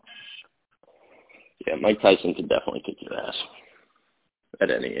Yeah, Mike Tyson could definitely kick your ass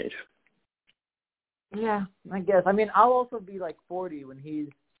at any age. Yeah, I guess. I mean, I'll also be like 40 when he's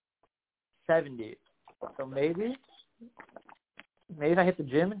 70. So maybe if I hit the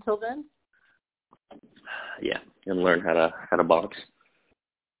gym until then. Yeah, and learn how to box.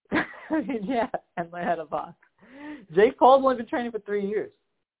 Yeah, and learn how to box. Jake Paul's only been training for 3 years.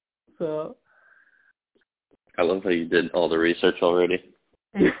 So I love how you did all the research already.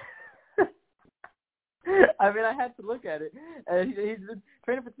 I mean, I had to look at it. And he's been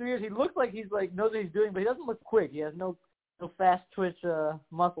training for 3 years. He looks like he's like knows what he's doing, but he doesn't look quick. He has no fast twitch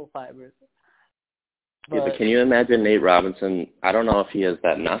muscle fibers. But can you imagine Nate Robinson? I don't know if he has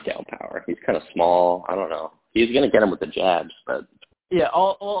that knockout power. He's kind of small. I don't know. He's going to get him with the jabs, but... Yeah,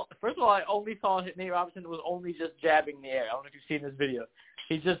 first of all, I only saw Nate Robinson was only just jabbing the air. I don't know if you've seen this video.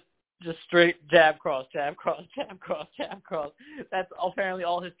 He just straight jab, cross, jab, cross, jab, cross, jab, cross. That's apparently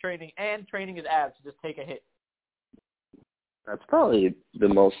all his training, and training his abs to just take a hit. That's probably the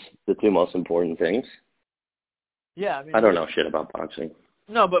two most important things. Yeah, I mean... I don't know shit about boxing.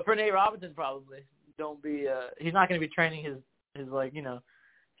 No, but for Nate Robinson, probably. Don't be, he's not going to be training his like, you know,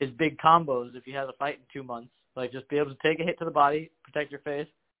 his big combos if he has a fight in 2 months. Like, just be able to take a hit to the body, protect your face,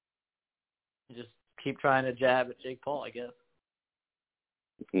 and just keep trying to jab at Jake Paul, I guess.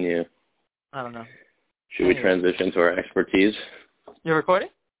 Yeah. I don't know. Should we transition to our expertise? You're recording?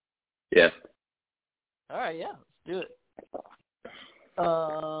 Yeah. All right, yeah, let's do it.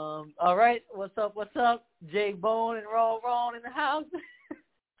 All right, what's up? Jake Bone and Ron in the house.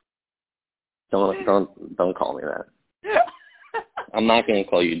 Don't call me that. I'm not going to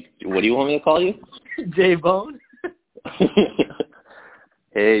call you. What do you want me to call you? J Bone.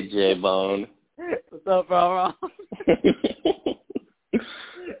 Hey, J Bone. What's up, Ron?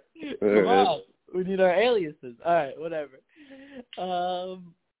 Come on. We need our aliases. All right, whatever.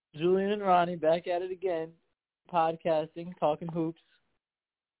 Julian and Ronnie back at it again. Podcasting, talking hoops.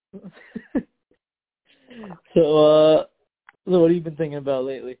 So what have you been thinking about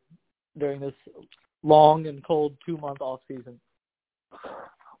lately during this long and cold 2-month off season?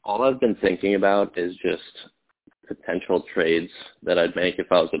 All I've been thinking about is just potential trades that I'd make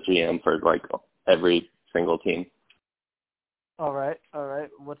if I was a GM for like every single team. All right.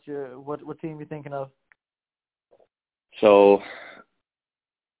 What team are you thinking of? So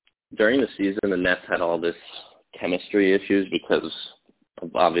during the season, the Nets had all this chemistry issues because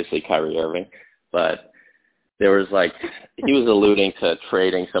of obviously Kyrie Irving, but there was like, he was alluding to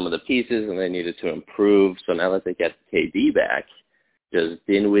trading some of the pieces and they needed to improve. So now that they get KD back, does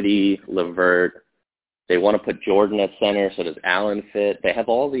Dinwiddie, LeVert, they want to put Jordan at center, so does Allen fit? They have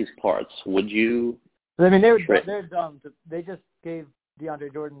all these parts. Would you... I mean, they're dumb. They just gave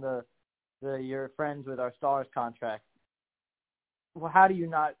DeAndre Jordan the "you're friends with our stars" contract. Well, how do you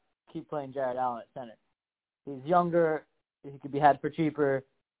not keep playing Jared Allen at center? He's younger. He could be had for cheaper.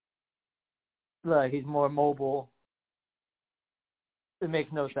 Like, he's more mobile. It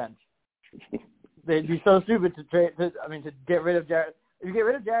makes no sense. They'd be so stupid to get rid of Jared. If you get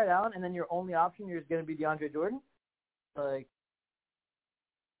rid of Jared Allen and then your only option is going to be DeAndre Jordan, like...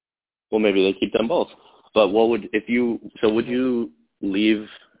 Well, maybe they keep them both. But would you leave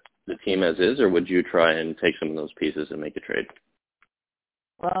the team as is, or would you try and take some of those pieces and make a trade?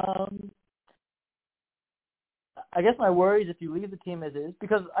 I guess my worry is if you leave the team as is,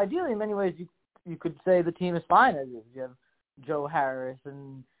 because ideally in many ways you could say the team is fine as is. You have Joe Harris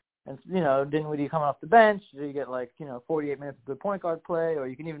and Dinwiddie coming off the bench. So you get 48 minutes of good point guard play, or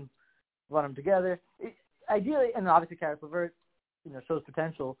you can even run them together. Ideally, and obviously Karis LeVert, shows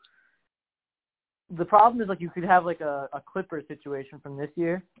potential. The problem is you could have a Clippers situation from this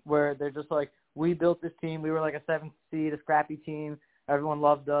year where they're just we built this team. We were a 7th seed, a scrappy team. Everyone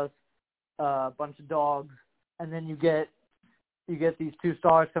loved us, a bunch of dogs, and then you get these 2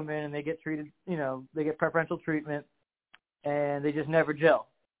 stars come in and they get treated, they get preferential treatment, and they just never gel.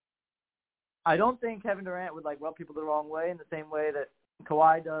 I don't think Kevin Durant would rub people the wrong way in the same way that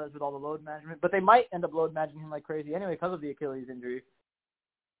Kawhi does with all the load management, but they might end up load managing him like crazy anyway because of the Achilles injury.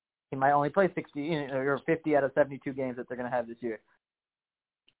 He might only play 60 or 50 out of 72 games that they're going to have this year.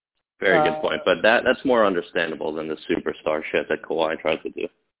 Very good point, but that's more understandable than the superstar shit that Kawhi tries to do.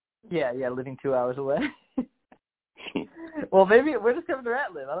 Yeah, living 2 hours away. Well, maybe where does Kevin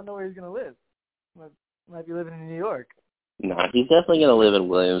Durant live? I don't know where he's going to live. Might be living in New York. No, he's definitely going to live in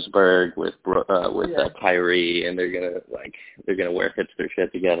Williamsburg with Kyrie, and they're gonna wear hipster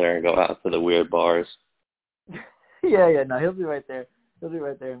shit together and go out to the weird bars. Yeah, no, he'll be right there. He'll be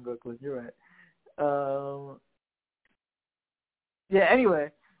right there in Brooklyn. You're right. Yeah.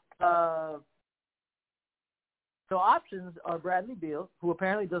 Anyway, So options are Bradley Beal, who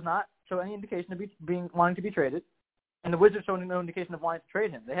apparently does not show any indication of wanting to be traded, and the Wizards showing no indication of wanting to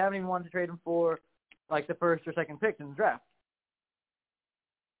trade him. They haven't even wanted to trade him for like the first or second pick in the draft.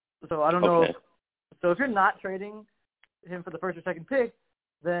 So I don't know. Okay. So if you're not trading him for the first or second pick,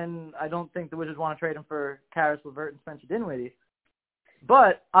 then I don't think the Wizards want to trade him for Caris LeVert and Spencer Dinwiddie.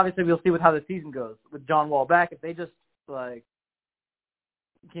 But obviously we'll see with how the season goes with John Wall back. If they just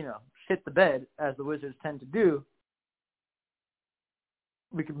shit the bed as the Wizards tend to do,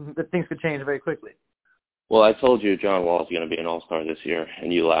 things could change very quickly. Well, I told you John Wall's going to be an All-Star this year,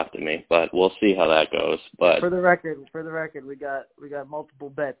 and you laughed at me. But we'll see how that goes. But for the record, we got multiple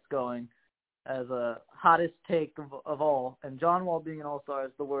bets going as a hottest take of all, and John Wall being an All-Star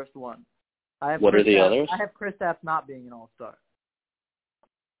is the worst one. What are the others? I have Kristaps not being an All-Star.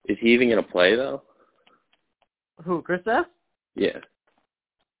 Is he even going to play though? Who, Kristaps? Yeah.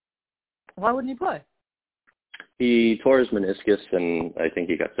 Why wouldn't he play? He tore his meniscus, and I think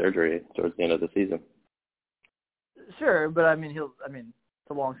he got surgery towards the end of the season. Sure, but it's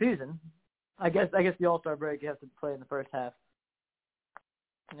a long season. I guess the All-Star break you have to play in the first half.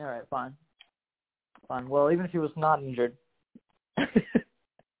 All right, fine. Well, even if he was not injured,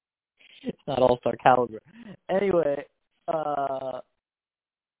 it's not All-Star caliber. Anyway, John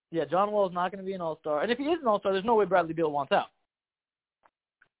Wall is not going to be an All-Star, and if he is an All-Star, there's no way Bradley Beal wants out.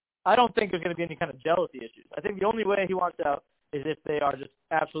 I don't think there's going to be any kind of jealousy issues. I think the only way he wants out is if they are just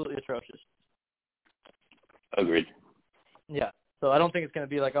absolutely atrocious. Agreed. Yeah. So I don't think it's going to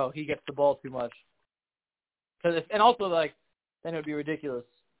be like, oh, he gets the ball too much. And also, then it would be ridiculous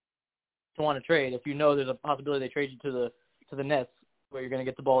to want to trade if you know there's a possibility they trade you to the Nets where you're going to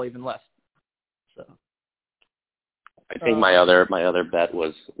get the ball even less. So. I think my other bet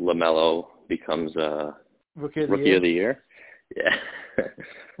was LaMelo becomes Rookie of the Year. Yeah.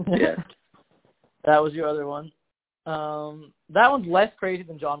 Yeah. That was your other one. That one's less crazy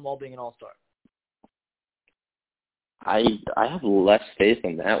than John Wall being an All-Star. I have less faith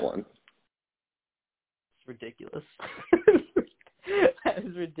in that one. It's ridiculous. That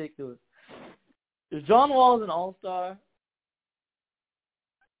is ridiculous. If John Wall is an All-Star,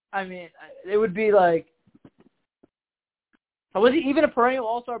 it would be like, was he even a perennial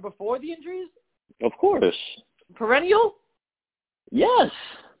All-Star before the injuries? Of course. Perennial? Yes.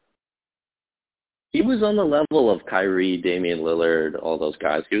 He was on the level of Kyrie, Damian Lillard, all those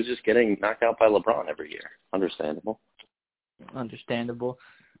guys. He was just getting knocked out by LeBron every year. Understandable. All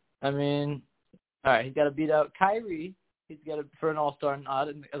right, he's got to beat out Kyrie. He's got to, for an All-Star nod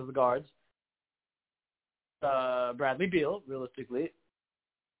as the guards. Bradley Beal, realistically.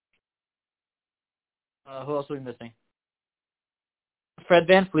 Who else are we missing? Fred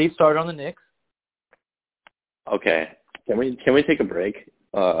VanVleet started on the Knicks. Okay. Can we take a break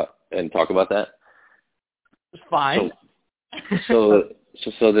and talk about that? It's fine. So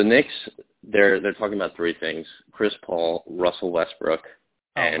the Knicks, they're talking about three things: Chris Paul, Russell Westbrook,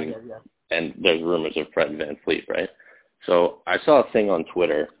 and there's rumors of Fred VanVleet, right? So I saw a thing on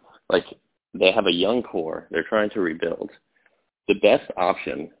Twitter, they have a young core, they're trying to rebuild. The best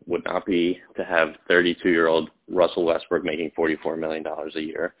option would not be to have 32-year-old Russell Westbrook making $44 million a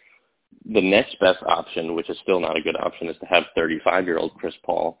year. The next best option, which is still not a good option, is to have 35-year-old Chris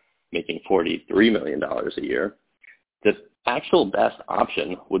Paul making $43 million a year. The actual best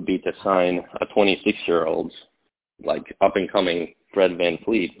option would be to sign a 26-year-old, up-and-coming Fred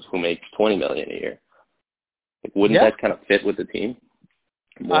VanVleet, who makes $20 million a year. Wouldn't that kind of fit with the team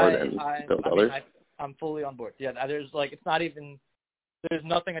more than those others? I'm fully on board. Yeah, there's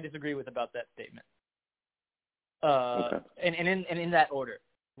nothing I disagree with about that statement. Okay. And in that order.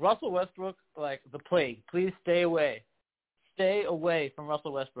 Russell Westbrook, the plague. Please stay away. Stay away from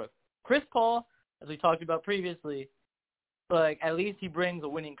Russell Westbrook. Chris Paul, as we talked about previously, at least he brings a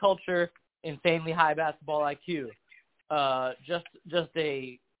winning culture, insanely high basketball IQ, just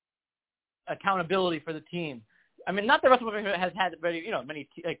a accountability for the team. Not that Russell Westbrook has had many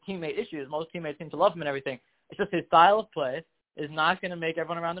teammate issues. Most teammates seem to love him and everything. It's just his style of play is not going to make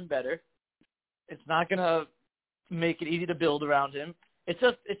everyone around him better. It's not going to make it easy to build around him. It's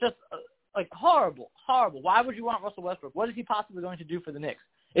just horrible. Why would you want Russell Westbrook? What is he possibly going to do for the Knicks?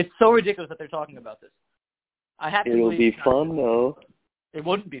 It's so ridiculous that they're talking about this. It'll be fun, though. It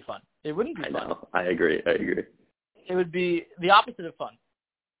wouldn't be fun. It wouldn't be fun. I know. I agree. It would be the opposite of fun.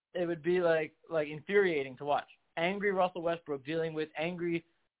 It would be infuriating to watch. Angry Russell Westbrook dealing with angry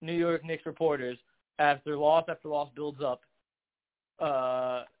New York Knicks reporters after loss builds up,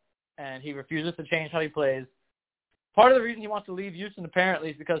 and he refuses to change how he plays. Part of the reason he wants to leave Houston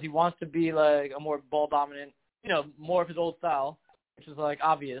apparently is because he wants to be a more ball dominant, more of his old style, which is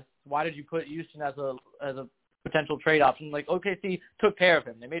obvious. Why did you put Houston as a potential trade option. Like OKC took care of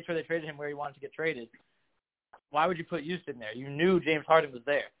him. They made sure they traded him where he wanted to get traded. Why would you put Houston there? You knew James Harden was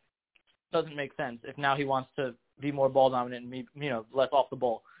there. Doesn't make sense if now he wants to be more ball dominant and be, less off the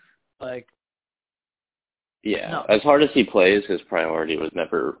ball. Like, yeah, no. As hard as he plays, his priority was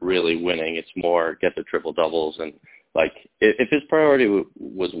never really winning. It's more get the triple doubles, and like if his priority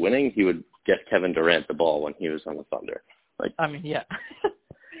was winning, he would get Kevin Durant the ball when he was on the Thunder. Like, I mean, yeah.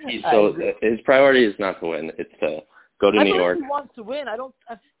 So his priority is not to win; it's to go to New York. He wants to win.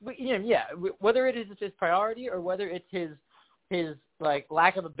 Whether it is his priority or whether it's his like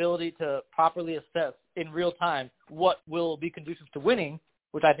lack of ability to properly assess in real time what will be conducive to winning,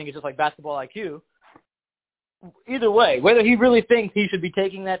 which I think is just like basketball IQ. Either way, whether he really thinks he should be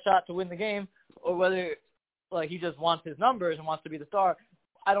taking that shot to win the game or whether like he just wants his numbers and wants to be the star,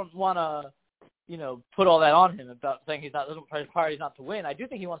 I don't want to, put all that on him about saying his priority is not to win. I do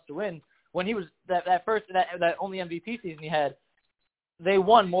think he wants to win. When he was that only MVP season he had, they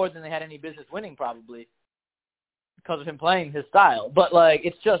won more than they had any business winning probably because of him playing his style. But like,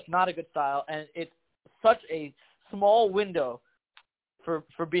 it's just not a good style, and it's such a small window for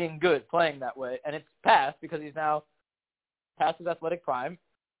being good playing that way, and it's passed because he's now past his athletic prime.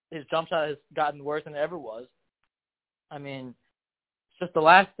 His jump shot has gotten worse than it ever was. I mean, it's just the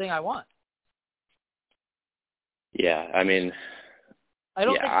last thing I want. Yeah, I mean, I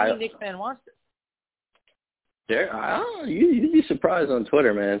don't think any Knicks fan wants it. You'd be surprised on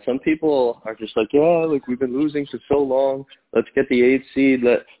Twitter, man. Some people are just like, yeah, like we've been losing for so long. Let's get the 8th seed.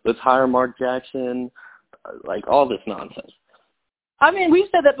 Let's hire Mark Jackson. Like all this nonsense. I mean, we've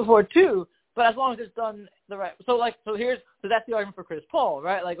said that before too, but as long as it's done the right. So that's the argument for Chris Paul,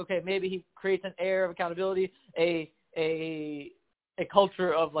 right? Like, okay, maybe he creates an air of accountability, a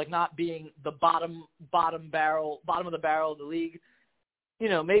culture of like not being the bottom of the barrel of the league.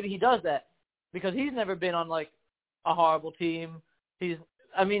 Maybe he does that because he's never been on like a horrible team.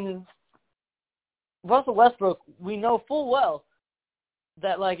 Russell Westbrook, we know full well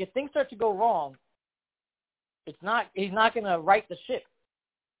that like if things start to go wrong, he's not going to right the ship.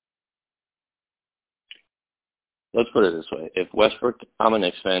 Let's put it this way. I'm a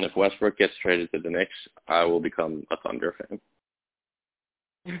Knicks fan. If Westbrook gets traded to the Knicks, I will become a Thunder fan.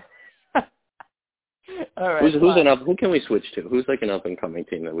 All right. Who can we switch to? Who's like an up-and-coming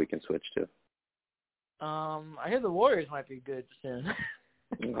team that we can switch to? I hear the Warriors might be good soon.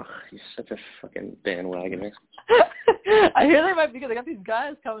 Oh, he's such a fucking bandwagoner. I hear they might be good. They got these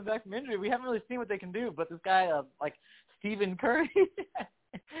guys coming back from injury. We haven't really seen what they can do, but this guy, like Stephen Curry.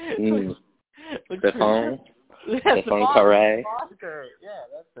 Stephon Curry. Yeah,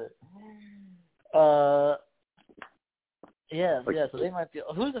 that's it. Yeah. So they might be.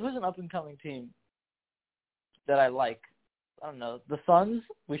 Who's an up and coming team that I like? I don't know. The Suns.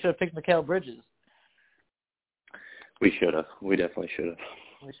 We should have picked Mikal Bridges. We should have. We definitely should have.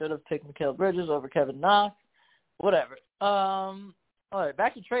 We should have picked Mikal Bridges over Kevin Knox. Whatever. All right,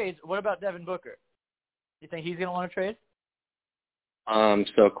 back to trades. What about Devin Booker? You think he's going to want to trade?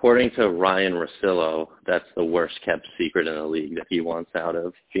 So according to Ryan Russillo, that's the worst kept secret in the league that he wants out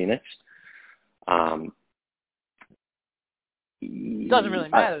of Phoenix. It doesn't really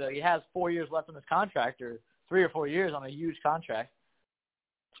matter, though. He has 4 years left on his contract, or 3 or 4 years on a huge contract.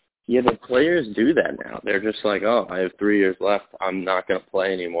 Yeah, but players do that now. They're just like, oh, I have 3 years left. I'm not going to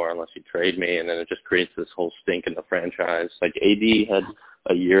play anymore unless you trade me. And then it just creates this whole stink in the franchise. Like, AD had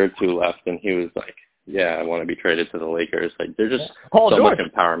a year or two left, and he was like, yeah, I want to be traded to the Lakers. Like, there's just much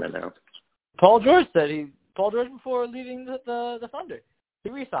empowerment now. Paul George before leaving the Thunder.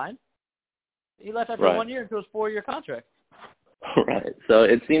 He re-signed. He left after 1 year into his 4-year contract. Right. So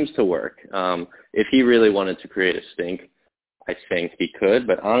it seems to work. If he really wanted to create a stink, I think he could.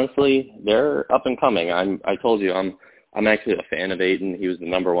 But honestly, they're up and coming. I told you, I'm actually a fan of Ayton. He was the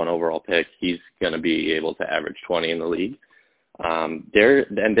number 1 overall pick. He's going to be able to average 20 in the league.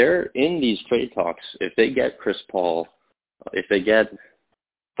 They're in these trade talks. If they get Chris Paul, if they get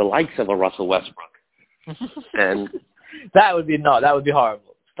the likes of a Russell Westbrook, and that would be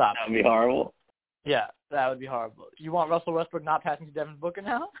horrible. Stop. That would be horrible. Yeah, that would be horrible. You want Russell Westbrook not passing to Devin Booker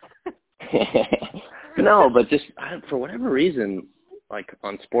now? No, but just for whatever reason, like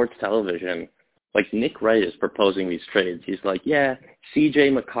on sports television, like Nick Wright is proposing these trades. He's like, yeah, C.J.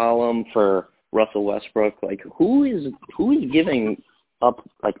 McCollum for Russell Westbrook. Like, who is giving up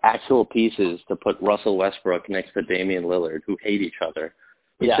like actual pieces to put Russell Westbrook next to Damian Lillard, who hate each other?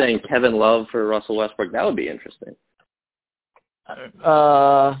 He's saying Kevin Love for Russell Westbrook. That would be interesting.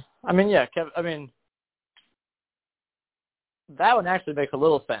 That one actually makes a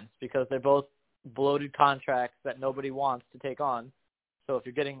little sense because they're both bloated contracts that nobody wants to take on. So if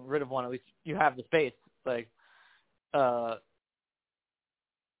you're getting rid of one, at least you have the space. Like, And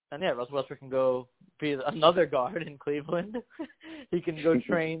yeah, Russell Westbrook can go be another guard in Cleveland. He can go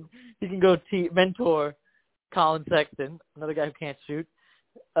train. He can go mentor Colin Sexton, another guy who can't shoot,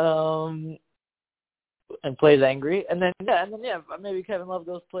 and plays angry. And then maybe Kevin Love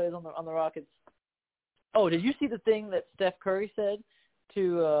goes plays on the Rockets. Oh, did you see the thing that Steph Curry said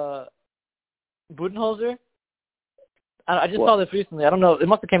to Budenholzer? I just saw this recently. I don't know. It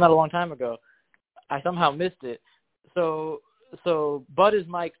must have came out a long time ago. I somehow missed it. So Bud is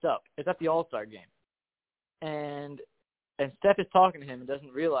mic'd up. It's at the All-Star game. And Steph is talking to him and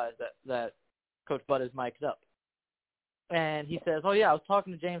doesn't realize that Coach Bud is mic'd up. And he says, "Oh yeah, I was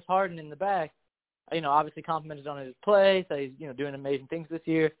talking to James Harden in the back. Obviously complimented on his play, said he's doing amazing things this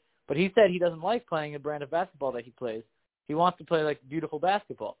year. But he said he doesn't like playing a brand of basketball that he plays. He wants to play like beautiful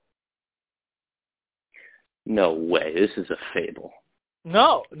basketball." No way. This is a fable.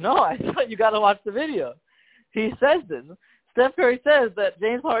 No, I thought you got to watch the video. He says this. Steph Curry says that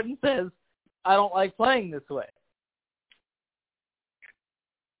James Harden says, "I don't like playing this way."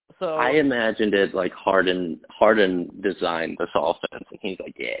 So I imagined it like Harden designed this offense, and he's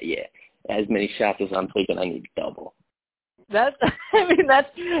like, yeah. As many shots as I'm taking, I need double. That's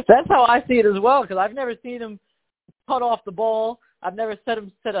how I see it as well, because I've never seen him cut off the ball. I've never seen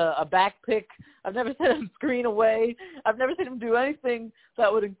him set a back pick. I've never seen him screen away. I've never seen him do anything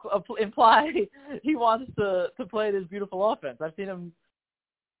that would imply he wants to play this beautiful offense. I've seen him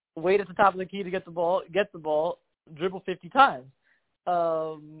wait at the top of the key to get the ball, dribble 50 times.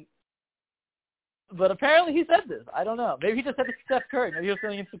 But apparently he said this. I don't know. Maybe he just said it to Steph Curry. Maybe he was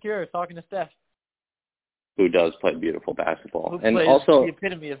feeling insecure talking to Steph. Who does play beautiful basketball. Who and plays also the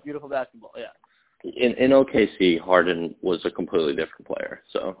epitome of beautiful basketball, yeah. In OKC, Harden was a completely different player,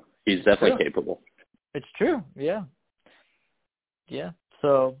 so he's definitely capable. It's true, yeah. Yeah,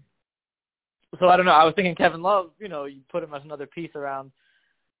 so I don't know. I was thinking Kevin Love, you put him as another piece around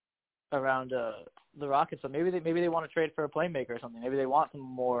the Rockets, so maybe they want to trade for a playmaker or something. Maybe they want some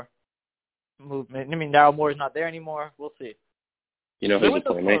more movement. I mean, Daryl Moore is not there anymore. We'll see. You know who's a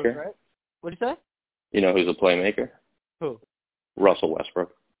playmaker? Closed, right? What did you say? You know who's a playmaker? Who? Russell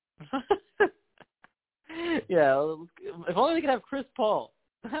Westbrook. Yeah, if only they could have Chris Paul.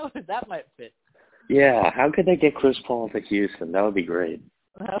 That might fit. Yeah, how could they get Chris Paul to Houston? That would be great.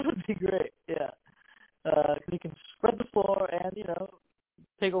 That would be great, yeah. He can spread the floor and,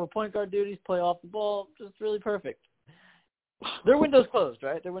 take over point guard duties, play off the ball. Just really perfect. Their window's closed,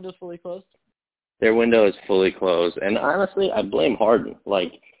 right? Their window's fully closed? Their window is fully closed. And honestly, I blame Harden.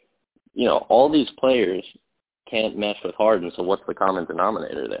 All these players can't mesh with Harden, so what's the common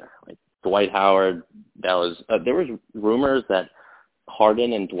denominator there? Like Dwight Howard, there was rumors that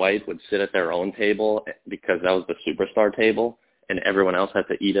Harden and Dwight would sit at their own table because that was the superstar table, and everyone else had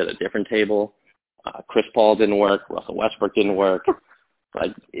to eat at a different table. Chris Paul didn't work. Russell Westbrook didn't work.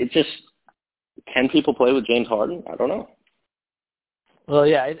 Can people play with James Harden? I don't know. Well,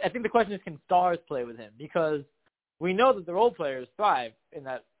 yeah, I think the question is, can stars play with him? Because we know that the role players thrive in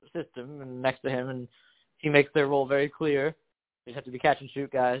that system and next to him, and he makes their role very clear. They just have to be catch and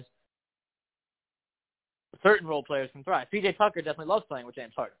shoot guys. Certain role players can thrive. PJ Tucker definitely loves playing with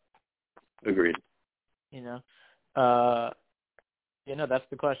James Harden. Agreed. That's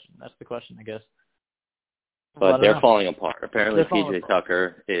the question. That's the question, I guess. But they're falling apart. Apparently, PJ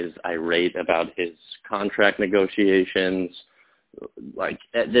Tucker is irate about his contract negotiations.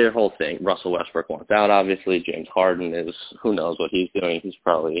 Their whole thing. Russell Westbrook wants out, obviously. James Harden is, who knows what he's doing. He's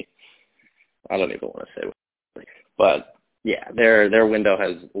probably, I don't even want to say what. But, yeah, their window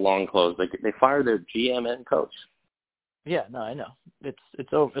has long closed. They fired their GM and coach. Yeah, no, I know.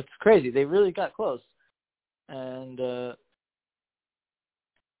 It's over. It's crazy. They really got close. And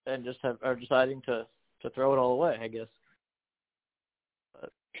just are deciding to throw it all away, I guess.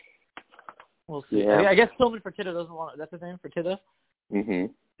 But we'll see. Yeah. I guess Tillman Fertitta doesn't want. That's his name, Fertitta.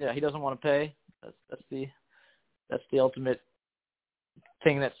 Mhm. Yeah, he doesn't want to pay. That's the ultimate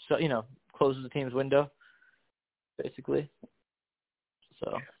thing that closes the team's window, basically.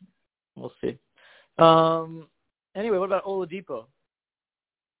 So we'll see. Anyway, what about Oladipo?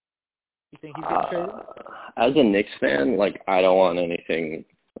 You think he's getting traded? As a Knicks fan, I don't want anything.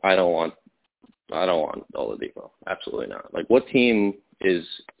 I don't want Oladipo. Absolutely not. What team is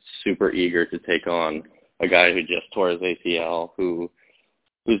super eager to take on a guy who just tore his ACL, who's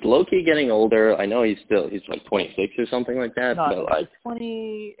low-key getting older? I know he's 26 or something like that. No,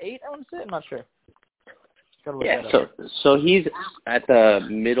 28, I want to say. I'm not sure. Yeah, so he's at the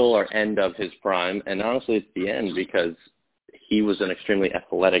middle or end of his prime, and honestly it's the end because he was an extremely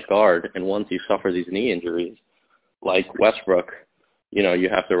athletic guard, and once you suffer these knee injuries, like Westbrook, you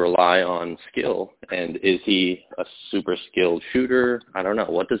have to rely on skill. And is he a super skilled shooter? I don't know.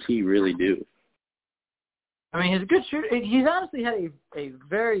 What does he really do? I mean, he's a good shooter. He's honestly had a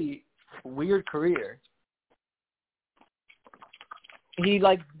very weird career. He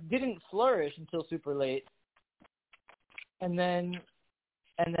didn't flourish until super late, and then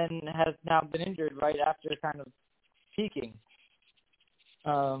has now been injured right after kind of peaking.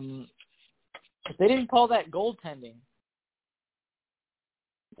 They didn't call that goaltending.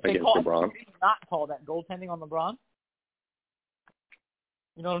 Against LeBron? They did not call that goaltending on LeBron.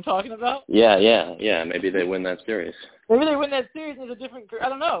 You know what I'm talking about? Yeah. Maybe they win that series. Maybe they win that series and it's a different. I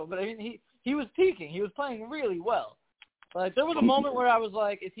don't know, but I mean, he was peaking. He was playing really well. Like there was a moment where I was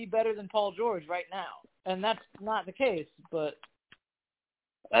like, is he better than Paul George right now? And that's not the case. But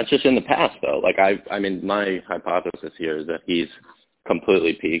that's just in the past, though. Like I mean, my hypothesis here is that he's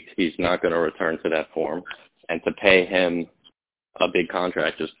completely peaked. He's not going to return to that form, and to pay him a big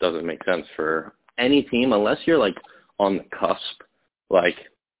contract just doesn't make sense for any team unless you're like on the cusp. Like,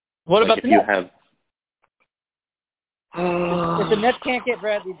 what about if the you Nets? have? If the Nets can't get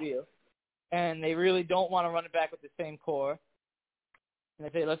Bradley Beal, and they really don't want to run it back with the same core, and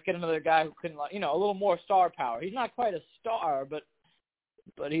they say let's get another guy who can, a little more star power. He's not quite a star, but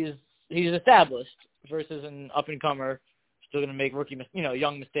he's established versus an up and comer, still going to make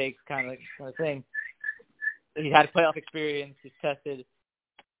young mistakes kind of thing. He had playoff experience. He's tested.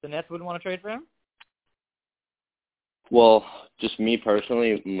 The Nets wouldn't want to trade for him? Well, just me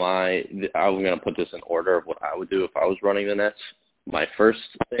personally, I'm going to put this in order of what I would do if I was running the Nets. My first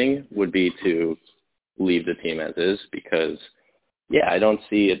thing would be to leave the team as is because, I don't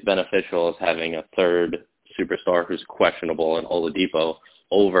see it beneficial as having a third superstar who's questionable in Oladipo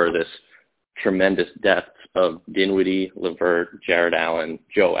over this tremendous depth of Dinwiddie, LeVert, Jared Allen,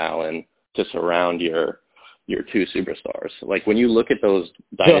 Joe Allen to surround your two superstars. Like when you look at those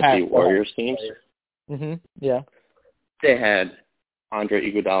Dynasty Warriors teams, yeah, they had Andre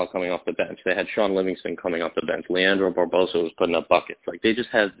Iguodala coming off the bench. They had Sean Livingston coming off the bench. Leandro Barbosa was putting up buckets. Like they just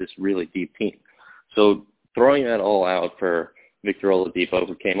had this really deep team. So throwing that all out for Victor Oladipo,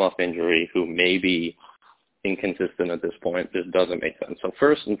 who came off injury, who may be inconsistent at this point, just doesn't make sense. So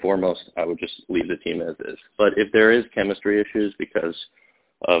first and foremost, I would just leave the team as is. But if there is chemistry issues because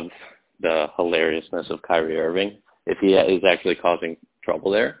of the hilariousness of Kyrie Irving, if he is actually causing trouble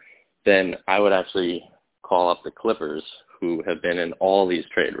there, then I would actually call up the Clippers, who have been in all these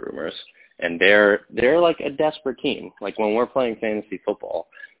trade rumors, and they're like a desperate team. Like when we're playing fantasy football,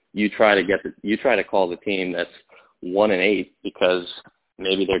 you try to call the team that's 1-8 because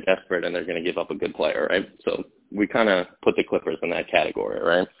maybe they're desperate and they're going to give up a good player, right? So we kind of put the Clippers in that category,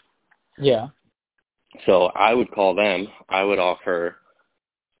 right? Yeah. So I would call them. I would offer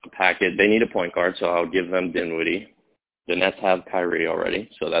a package. They need a point guard, so I would give them Dinwiddie. The Nets have Kyrie already,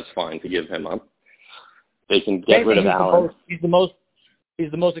 so that's fine to give him up. They can get rid of Allen. He's the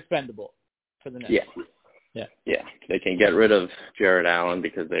most expendable for the Nets. Yeah. They can get rid of Jared Allen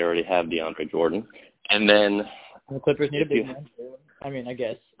because they already have DeAndre Jordan. And then the Clippers need a big man. I mean, I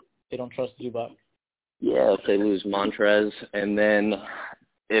guess they don't trust Zubac. Yeah, if they lose Montrez. And then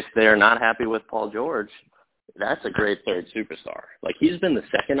if they're not happy with Paul George, that's a great third superstar. Like, he's been the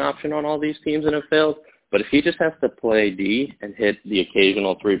second option on all these teams and have failed. But if he just has to play D and hit the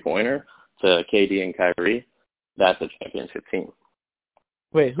occasional three-pointer to KD and Kyrie, that's a championship team.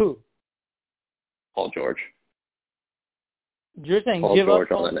 Wait, who? Paul George. You're saying Paul give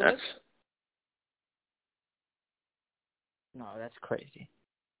George up on the Nets. No, that's crazy.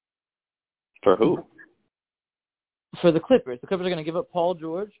 For who? For the Clippers. The Clippers are going to give up Paul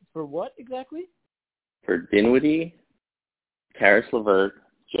George for what exactly? For Dinwiddie, Karis LeVert,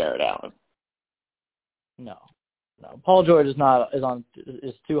 Jared Allen. No. Paul George is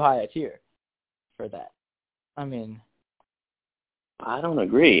too high a tier for that. I mean, I don't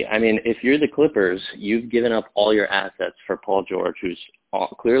agree. I mean, if you're the Clippers, you've given up all your assets for Paul George, who's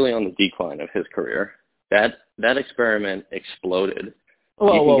clearly on the decline of his career. That experiment exploded.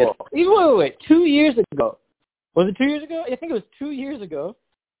 Whoa. Wait. 2 years ago. Was it 2 years ago? I think it was 2 years ago.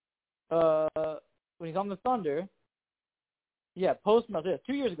 When he's on the Thunder. Yeah, post-Mel. Yeah,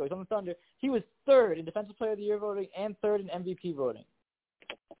 2 years ago, he's on the Thunder. He was third in Defensive Player of the Year voting and third in MVP voting.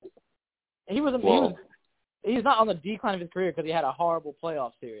 And he's not on the decline of his career because he had a horrible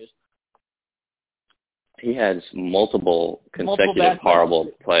playoff series. He has multiple consecutive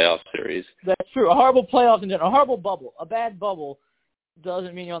horrible playoff series. That's true. A horrible playoff in general. A horrible bubble. A bad bubble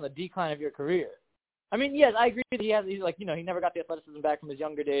doesn't mean you're on the decline of your career. I mean, yes, I agree that he never got the athleticism back from his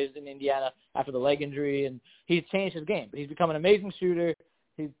younger days in Indiana after the leg injury, and he's changed his game. But he's become an amazing shooter.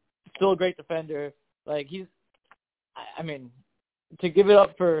 He's still a great defender. to give it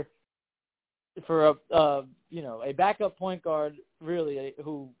up for a backup point guard really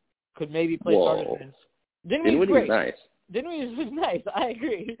who could maybe play starter minutes. Dinwiddie's nice. Dinwiddie's nice. I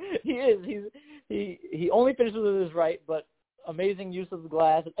agree. He is. He only finishes with his right, but amazing use of the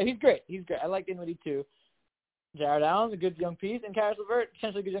glass. He's great. I like Dinwiddie too. Jared Allen's a good young piece, and Karis LeVert,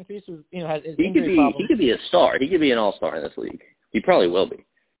 potentially a good young piece who has his injury problems. He could be a star. He could be an all-star in this league. He probably will be.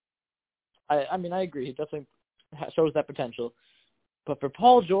 I agree. He definitely shows that potential. But for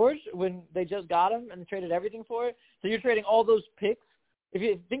Paul George, when they just got him and traded everything for it, so you're trading all those picks. If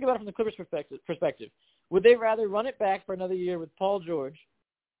you think about it from the Clippers' perspective, would they rather run it back for another year with Paul George,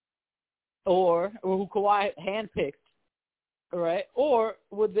 or who Kawhi handpicked, all right? Or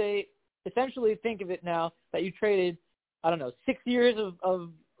would they essentially think of it now that you traded, 6 years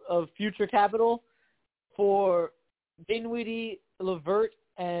of future capital for Dinwiddie, LeVert,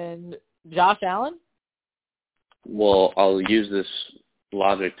 and Josh Allen? Well, I'll use this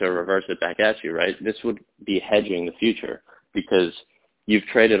logic to reverse it back at you, right? This would be hedging the future because you've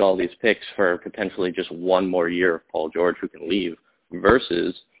traded all these picks for potentially just one more year of Paul George who can leave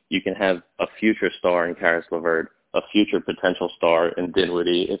versus you can have a future star in Karis LeVert, a future potential star in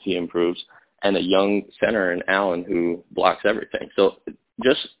Dinwiddie if he improves, and a young center in Allen who blocks everything. So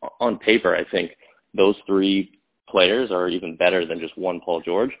just on paper, I think those three players are even better than just one Paul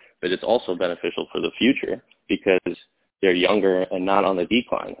George, but it's also beneficial for the future because they're younger and not on the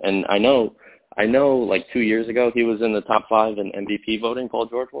decline. And I know like 2 years ago he was in the top 5 in MVP voting, Paul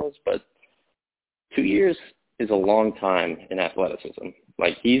George was, but 2 years is a long time in athleticism.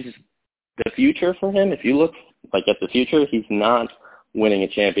 Like he's the future for him. If you look like at the future, he's not winning a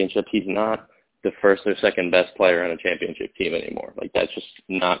championship. He's not the first or second best player on a championship team anymore. Like that's just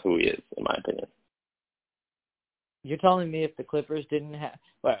not who he is, in my opinion. You're telling me if the Clippers didn't have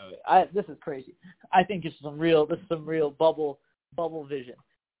this is crazy. I think this is some real bubble vision.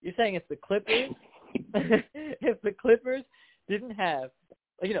 You're saying if the Clippers didn't have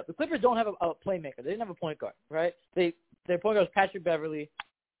the Clippers don't have a playmaker. They didn't have a point guard, right? Their point guard was Patrick Beverly,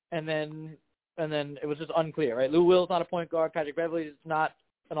 and then it was just unclear, right? Lou Will's not a point guard. Patrick Beverly is not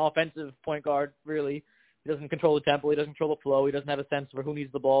an offensive point guard, really. He doesn't control the tempo. He doesn't control the flow. He doesn't have a sense for who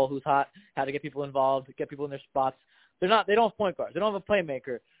needs the ball, who's hot, how to get people involved, get people in their spots. They don't have point guards. They don't have a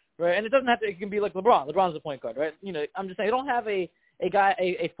playmaker, right? And it doesn't have to. It can be like LeBron. LeBron's a point guard, right? I'm just saying they don't have a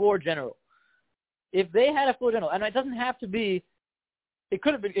floor general. If they had a floor general, and it doesn't have to be. It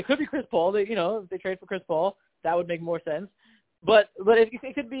could be Chris Paul. If they trade for Chris Paul, that would make more sense. But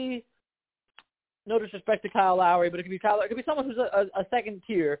it could be. No disrespect to Kyle Lowry, but it could be Kyle. It could be someone who's a second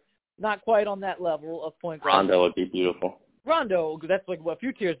tier, not quite on that level of point guard. Rondo would be beautiful. Rondo, that's like a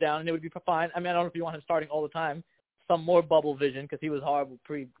few tiers down, and it would be fine. I mean, I don't know if you want him starting all the time. Some more bubble vision because he was horrible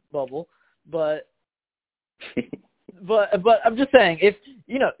pre-bubble, but I'm just saying if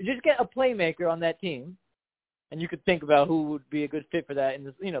just get a playmaker on that team, and you could think about who would be a good fit for that.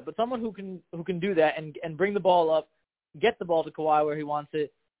 But someone who can do that and bring the ball up, get the ball to Kawhi where he wants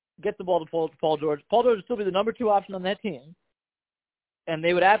it. Get the ball to Paul George. Paul George would still be the number 2 option on that team, and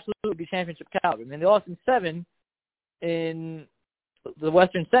they would absolutely be championship caliber. I mean, they lost in 7 in the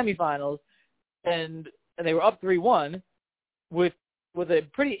Western semifinals, and they were up 3-1 with a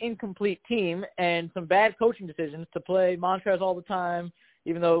pretty incomplete team and some bad coaching decisions to play Montrezl all the time,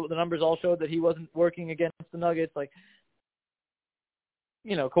 even though the numbers all showed that he wasn't working against the Nuggets. Like,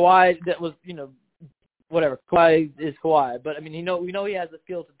 Kawhi, that was, whatever. Kawhi is Kawhi. But, I mean, we know he has the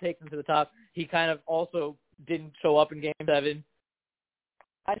skill to take them to the top. He kind of also didn't show up in Game 7.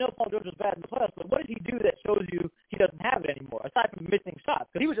 I know Paul George was bad in the playoffs, but what did he do that shows you he doesn't have it anymore, aside from missing shots?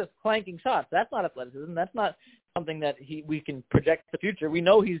 Because he was just clanking shots. That's not athleticism. That's not something that we can project the future. We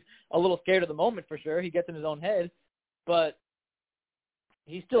know he's a little scared of the moment for sure. He gets in his own head, but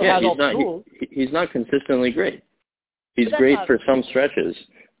he still has all the tools. He's not consistently great. He's great for some stretches.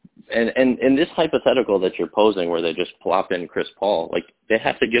 And in this hypothetical that you're posing where they just plop in Chris Paul, like they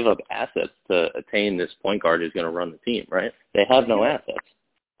have to give up assets to attain this point guard who's going to run the team, right? They have no assets.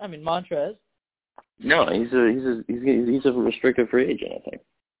 I mean, Montrez. No, he's a restricted free agent, I think.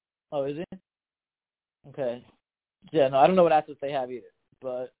 Oh, is he? Okay. Yeah, no, I don't know what assets they have either.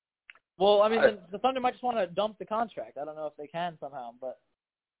 But, well, I mean, the Thunder might just want to dump the contract. I don't know if they can somehow, but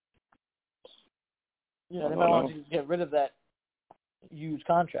they might want to get rid of that huge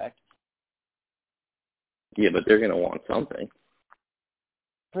contract. Yeah, but they're going to want something.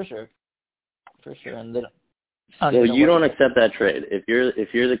 For sure. And they don't. So you don't accept that trade.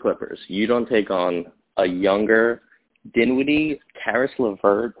 If you're the Clippers, you don't take on a younger Dinwiddie, Karis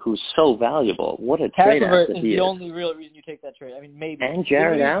LeVert, who's so valuable. What a trade asset he is. Karis LeVert is the only real reason you take that trade. I mean, maybe. And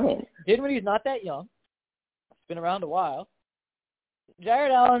Jared Allen. Dinwiddie's not that young. He's been around a while.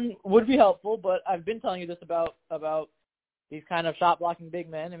 Jared Allen would be helpful, but I've been telling you this about these kind of shot blocking big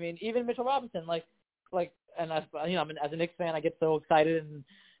men. I mean, even Mitchell Robinson, and as a Knicks fan, I get so excited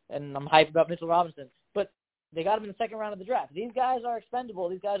and I'm hyped about Mitchell Robinson. But they got him in the second round of the draft. These guys are expendable.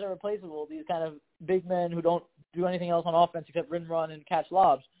 These guys are replaceable. These kind of big men who don't do anything else on offense except run and catch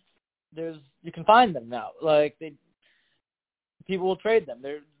lobs. You can find them now. People will trade them.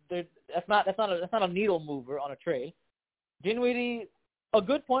 That's not a needle mover on a trade. Dinwiddie, a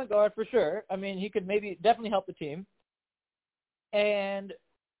good point guard for sure. I mean, he could definitely help the team.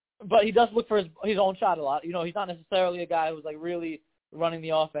 But he does look for his own shot a lot. He's not necessarily a guy who's really running the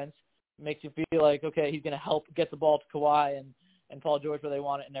offense. Makes you feel like, okay, he's going to help get the ball to Kawhi and Paul George where they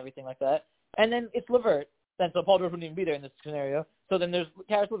want it and everything like that. And then it's LeVert. And so Paul George wouldn't even be there in this scenario. So then there's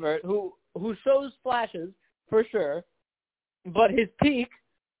Caris LeVert, who shows flashes for sure, but his peak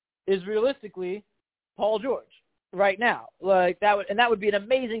is realistically Paul George right now. That would be an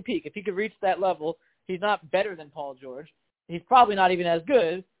amazing peak if he could reach that level. He's not better than Paul George. He's probably not even as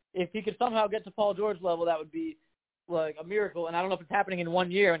good. If he could somehow get to Paul George level, that would be a miracle. And I don't know if it's happening in 1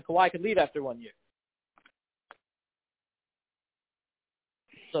 year, and Kawhi could leave after 1 year.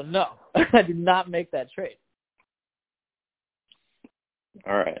 So no, I did not make that trade.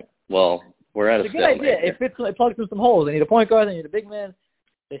 All right. Well, we're at it's a good idea. It plugs in some holes. They need a point guard. They need a big man.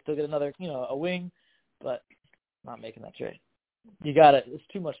 They still get another, a wing, but not making that trade. It's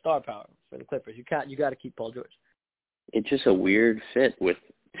too much star power for the Clippers. You got to keep Paul George. It's just a weird fit with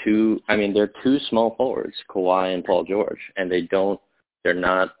they're two small forwards, Kawhi and Paul George, and they're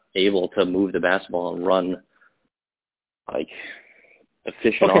not able to move the basketball and run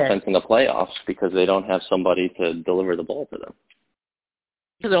efficient offense in the playoffs because they don't have somebody to deliver the ball to them.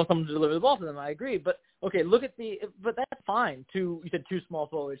 Because they don't have someone to deliver the ball to them, I agree. But okay, but that's fine. You said two small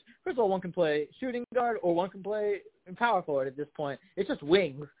forwards. First of all, one can play shooting guard or one can play power forward at this point. It's just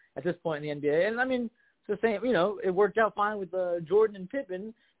wings at this point in the NBA. And I mean, it's the same, it worked out fine with Jordan and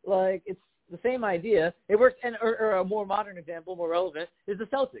Pippen. It's the same idea. It works, or a more modern example, more relevant, is the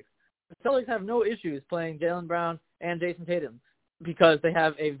Celtics. The Celtics have no issues playing Jaylen Brown and Jason Tatum because they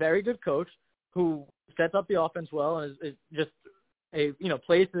have a very good coach who sets up the offense well and is just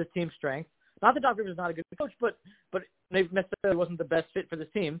plays to this team's strength. Not that Doc Rivers is not a good coach, but they necessarily wasn't the best fit for this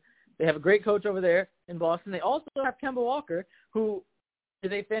team. They have a great coach over there in Boston. They also have Kemba Walker, who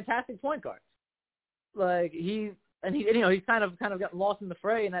is a fantastic point guard. He's kind of gotten lost in the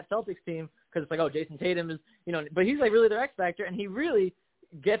fray in that Celtics team because it's Jason Tatum is, but he's really their X factor, and he really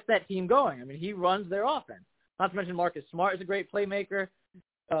gets that team going. I mean, he runs their offense. Not to mention Marcus Smart is a great playmaker,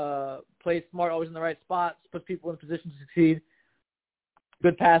 plays smart, always in the right spots, puts people in position to succeed.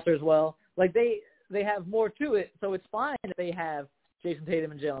 Good passer as well. They have more to it, so it's fine if they have Jason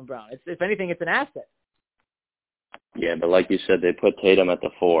Tatum and Jaylen Brown. If anything, it's an asset. Yeah, but like you said, they put Tatum at the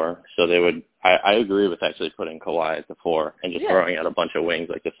 4, so they would. I agree with actually putting Kawhi at the 4 and just throwing out a bunch of wings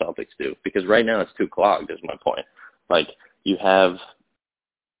like the Celtics do. Because right now it's too clogged, is my point. You have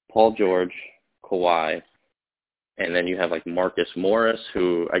Paul George, Kawhi, and then you have Marcus Morris,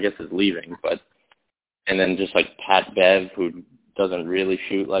 who I guess is leaving, and then just Pat Bev, who doesn't really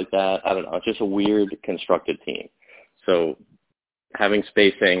shoot like that. I don't know. It's just a weird constructed team. So having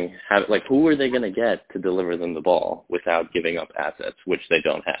spacing, who are they going to get to deliver them the ball without giving up assets, which they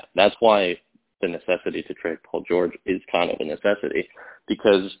don't have? That's why the necessity to trade Paul George is kind of a necessity,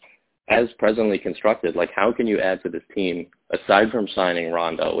 because as presently constructed, how can you add to this team aside from signing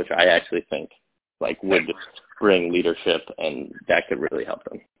Rondo, which I actually think would bring leadership and that could really help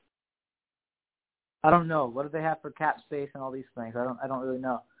them. I don't know. What do they have for cap space and all these things? I don't really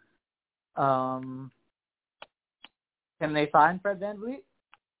know. Can they sign Fred VanVleet?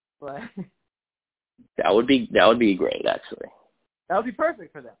 That would be great, actually. That would be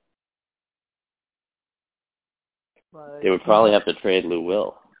perfect for them. They would probably have to trade Lou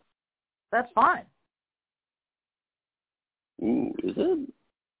Will. That's fine. Ooh, is it?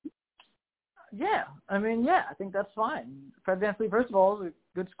 Yeah. I mean, yeah, I think that's fine. Fred VanVleet, first of all, is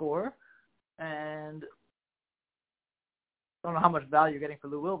a good scorer. And I don't know how much value you're getting for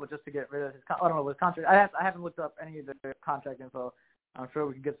Lou Will, but just to get rid of his, I don't know, his contract. I haven't looked up any of the contract info. I'm sure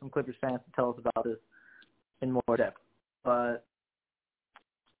we can get some Clippers fans to tell us about this in more depth. But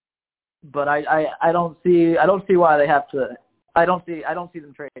I don't see why they have to. I don't see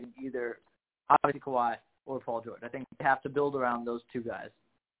them trading either, obviously Kawhi or Paul George. I think they have to build around those two guys,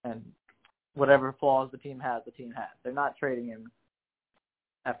 and whatever flaws the team has. They're not trading him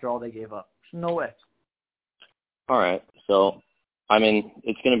after all they gave up. There's no way. All right. So, I mean,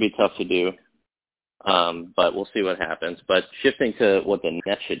 it's going to be tough to do, but we'll see what happens. But shifting to what the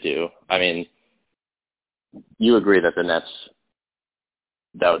Nets should do, I mean, you agree that the Nets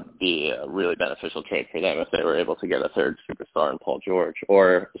that would be a really beneficial trade for them if they were able to get a third superstar in Paul George.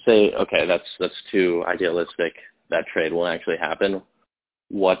 Or say, okay, that's too idealistic. That trade won't actually happen.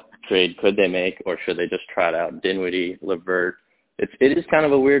 What trade could they make, or should they just trot out Dinwiddie, LeVert? It is kind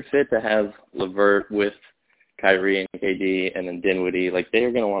of a weird fit to have LeVert with Kyrie and KD, and then Dinwiddie. Like,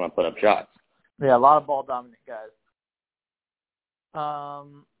 they're going to want to put up shots. Yeah, a lot of ball dominant guys. A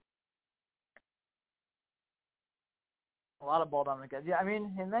lot of ball dominant guys. Yeah, I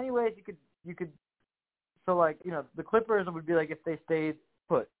mean, in many ways you could. So like, you know, the Clippers would be like if they stayed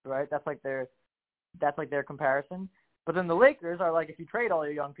put, right? That's like their comparison. But then the Lakers are like if you trade all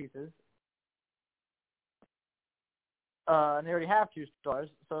your young pieces, and they already have two stars.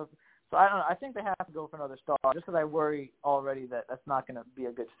 So I don't know. I think they have to go for another star just because I worry already that that's not going to be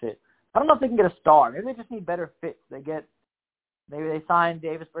a good fit. I don't know if they can get a star. Maybe they just need better fits. Maybe they sign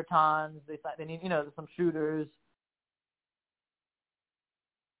Davis Bertans. They need, you know, some shooters.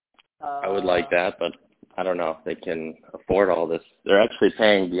 I would like that, but I don't know if they can afford all this. They're actually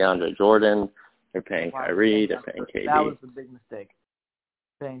paying DeAndre Jordan. They're paying Kyrie. They're paying KD. That was the big mistake.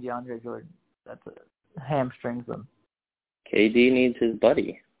 Paying DeAndre Jordan. That's hamstrings them. KD needs his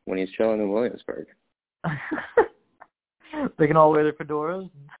buddy when he's chilling in Williamsburg. They can all wear their fedoras.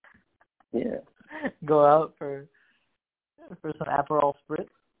 Yeah. Go out for some Aperol Spritz.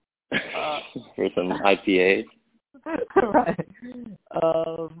 For some IPAs. Right.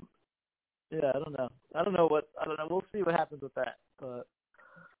 Yeah, I don't know. We'll see what happens with that. But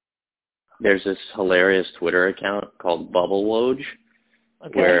there's this hilarious Twitter account called Bubble Woj,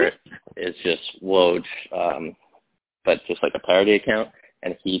 where it's just Woj, but just like a parody account.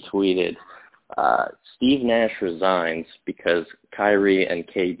 And he tweeted, Steve Nash resigns because Kyrie and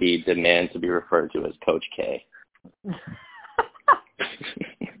KD demand to be referred to as Coach K.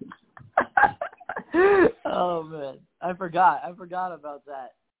 Oh man, I forgot about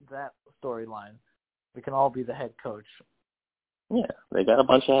that storyline. We can all be the head coach. Yeah, they got a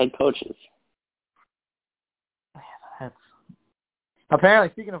bunch of head coaches. Man,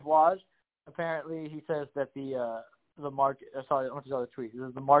 apparently, speaking of Woj, apparently he says that the market. Sorry, I want to other tweet.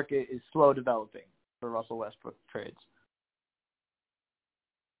 The market is slow developing for Russell Westbrook trades.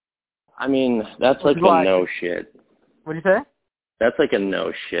 I mean, that's like a no shit. What do you say? That's like a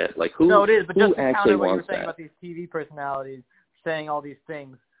no shit. Like who? No, it is. But who just to actually counter what you were wants saying that? about these TV personalities saying all these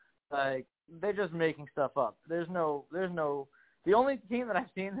things, like they're just making stuff up. There's no. The only team that I've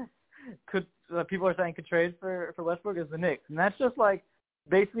seen people are saying could trade for Westbrook is the Knicks, and that's just like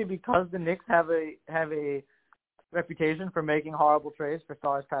basically because the Knicks have a reputation for making horrible trades for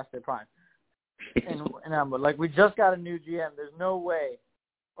stars past their prime. and like we just got a new GM. There's no way.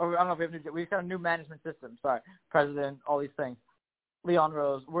 Or I don't know if we have we just got a new management system. Sorry, president, all these things. Leon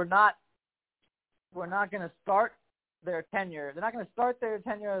Rose. We're not going to start their tenure. They're not going to start their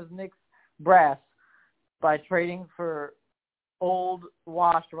tenure as Knicks brass by trading for old,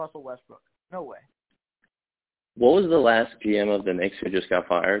 washed Russell Westbrook. No way. What was the last GM of the Knicks who just got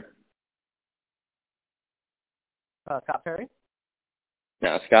fired? Scott Perry?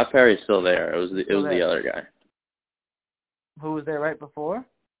 No, Scott Perry's still there. It was the other guy. Who was there right before?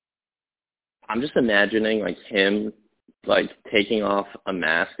 I'm just imagining like him like taking off a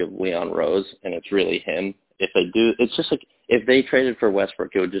mask of Leon Rose, and it's really him. If they do, it's just like if they traded for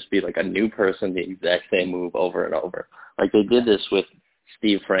Westbrook, it would just be like a new person, the exact same move over and over. Like they did this with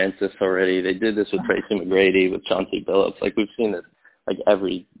Steve Francis already. They did this with Tracy McGrady, with Chauncey Billups. Like we've seen this like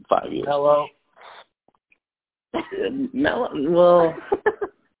every 5 years. Hello. Well,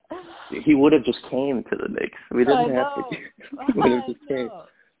 he would have just came to the Knicks. We didn't have to. He would have just came.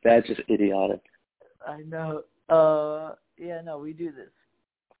 That's just idiotic. I know. Yeah, no, we do this.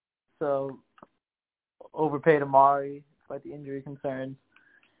 So, overpaid Amari, despite the injury concerns.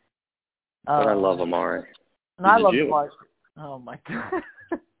 But I love Amari. And I love Amari. Oh, my God.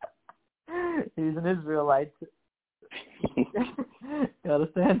 He's an Israelite. Gotta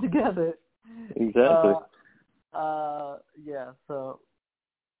stand together. Exactly. Yeah, so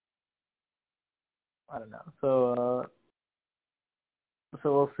I don't know. So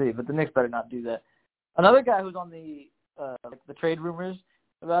we'll see. But the Knicks better not do that. Another guy who's on the trade rumors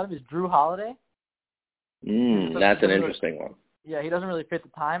about him is Drew Holiday. That's an interesting one. Yeah, he doesn't really fit the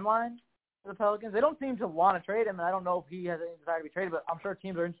timeline for the Pelicans. They don't seem to want to trade him, and I don't know if he has any desire to be traded, but I'm sure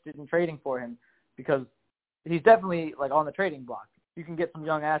teams are interested in trading for him because he's definitely like on the trading block. You can get some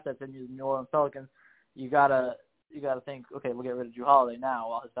young assets in the New Orleans Pelicans. You gotta think, okay, we'll get rid of Drew Holiday now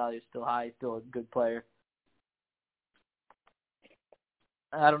while his value is still high. He's still a good player.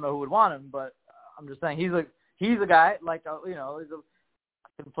 And I don't know who would want him, but I'm just saying he's a guy like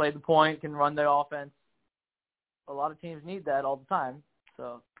can play the point, can run their offense. A lot of teams need that all the time.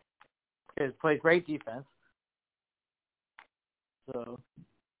 So he's played great defense. So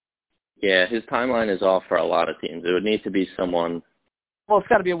Yeah, his timeline is off for a lot of teams. It would need to be someone. well, it's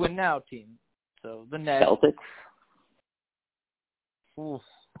got to be a win now team. So the Nets. Celtics. Oof,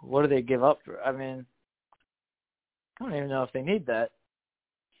 what do they give up for? I mean, I don't even know if they need that.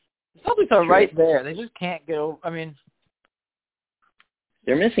 The Celtics are right there. They just can't get over. I mean,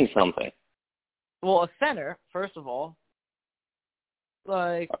 they're missing something. well, a center, first of all.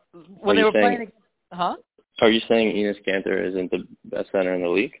 Like, when they were playing against... Huh? Are you saying Enes Kanter isn't the best center in the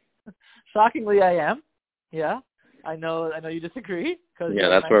league? Shockingly, I am. Yeah. I know you disagree. Yeah,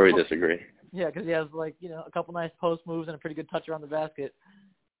 that's where we disagree. Yeah, because he has, like, you know, a couple nice post moves and a pretty good touch around the basket.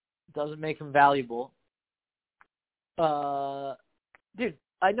 Doesn't make him valuable. Dude,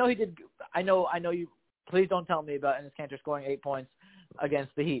 I know he did... I know you... Please don't tell me about Enes Kanter scoring 8 points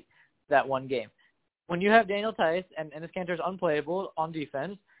against the Heat that one game. When you have Daniel Theis and Enes Kanter is unplayable on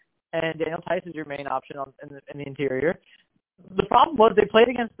defense, and Daniel Theis is your main option in the interior, the problem was they played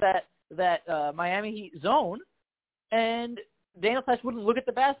against that Miami Heat zone, and Daniel Theis wouldn't look at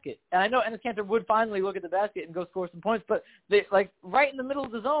the basket. And I know Enes Kanter would finally look at the basket and go score some points, but they, like, right in the middle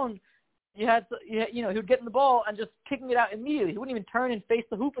of the zone, he would get in the ball and just kicking it out immediately. He wouldn't even turn and face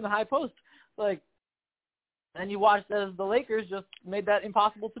the hoop in the high post. Like, and you watched as the Lakers just made that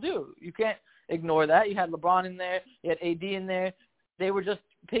impossible to do. You can't ignore that. You had LeBron in there. You had AD in there. They were just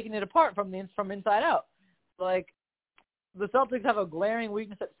picking it apart from inside out. Like, the Celtics have a glaring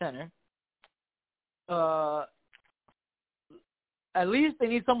weakness at center. At least they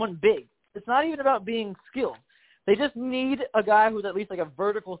need someone big. It's not even about being skilled. They just need a guy who's at least like a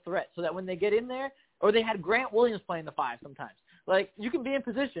vertical threat so that when they get in there, or they had Grant Williams playing the 5 sometimes. Like, you can be in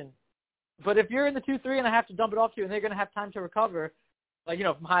position, but if you're in the 2-3 and I have to dump it off to you and they're going to have time to recover, like, you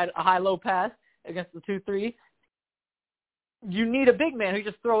know, from a high-low pass against the 2-3, you need a big man who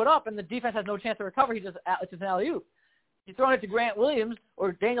just throw it up and the defense has no chance to recover. It's just an alley-oop. You're throwing it to Grant Williams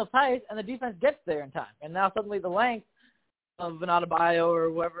or Daniel Theis and the defense gets there in time. And now suddenly the length of an Adebayo or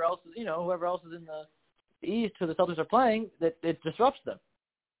whoever else is in the East who the Celtics are playing, that it disrupts them.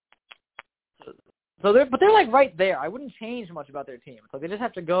 So they're like right there. I wouldn't change much about their team. So they just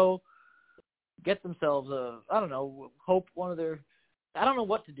have to go get themselves I don't know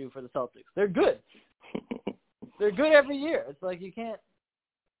what to do for the Celtics. They're good. They're good every year. It's like you can't.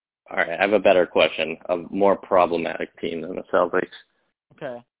 All right, I have a better question. A more problematic team than the Celtics.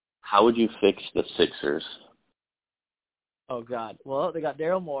 Okay. How would you fix the Sixers? Oh, God. Well, they got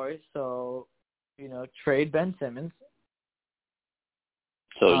Daryl Morey, so, you know, trade Ben Simmons.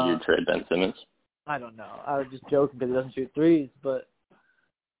 So you trade Ben Simmons? I don't know. I was just joking because he doesn't shoot threes, but...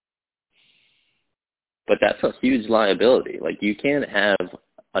 But that's a huge liability. Like, you can't have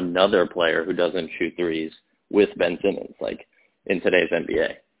another player who doesn't shoot threes with Ben Simmons, like, in today's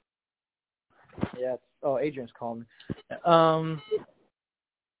NBA. Yeah. Adrian's calling me.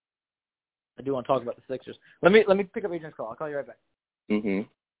 I do want to talk about the Sixers. Let me pick up Adrian's call. I'll call you right back.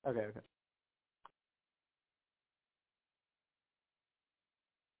 Mm-hmm. Okay.